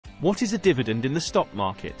What is a dividend in the stock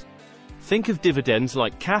market? Think of dividends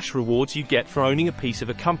like cash rewards you get for owning a piece of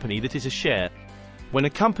a company that is a share. When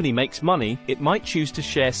a company makes money, it might choose to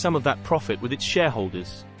share some of that profit with its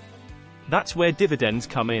shareholders. That's where dividends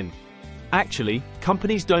come in. Actually,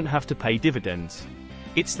 companies don't have to pay dividends.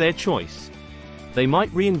 It's their choice. They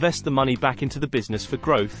might reinvest the money back into the business for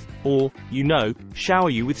growth, or,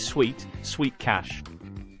 shower you with sweet cash.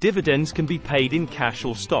 Dividends can be paid in cash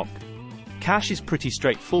or stock. Cash is pretty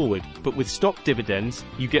straightforward, but with stock dividends,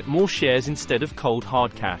 you get more shares instead of cold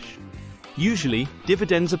hard cash. Usually,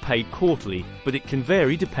 dividends are paid quarterly, but it can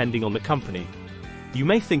vary depending on the company. You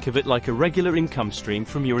may think of it like a regular income stream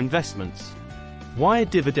from your investments. Why are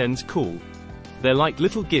dividends cool? They're like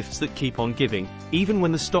little gifts that keep on giving, even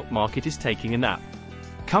when the stock market is taking a nap.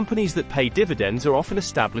 Companies that pay dividends are often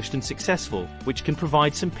established and successful, which can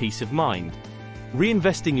provide some peace of mind.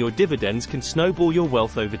 Reinvesting your dividends can snowball your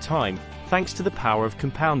wealth over time, thanks to the power of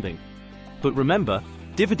compounding. But remember,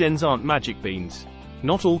 dividends aren't magic beans.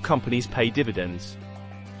 Not all companies pay dividends.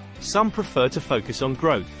 Some prefer to focus on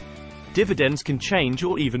growth. Dividends can change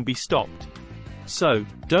or even be stopped. So,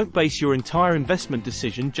 don't base your entire investment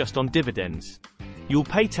decision just on dividends. You'll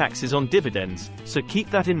pay taxes on dividends, so keep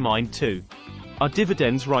that in mind too. Are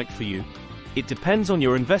dividends right for you? It depends on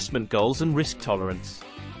your investment goals and risk tolerance.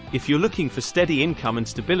 If you're looking for steady income and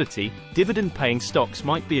stability, dividend-paying stocks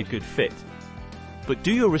might be a good fit. But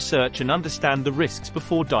do your research and understand the risks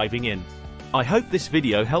before diving in. I hope this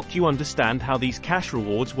video helped you understand how these cash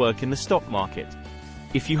rewards work in the stock market.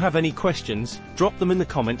 If you have any questions, drop them in the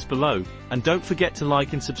comments below, and don't forget to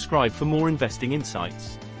like and subscribe for more investing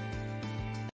insights.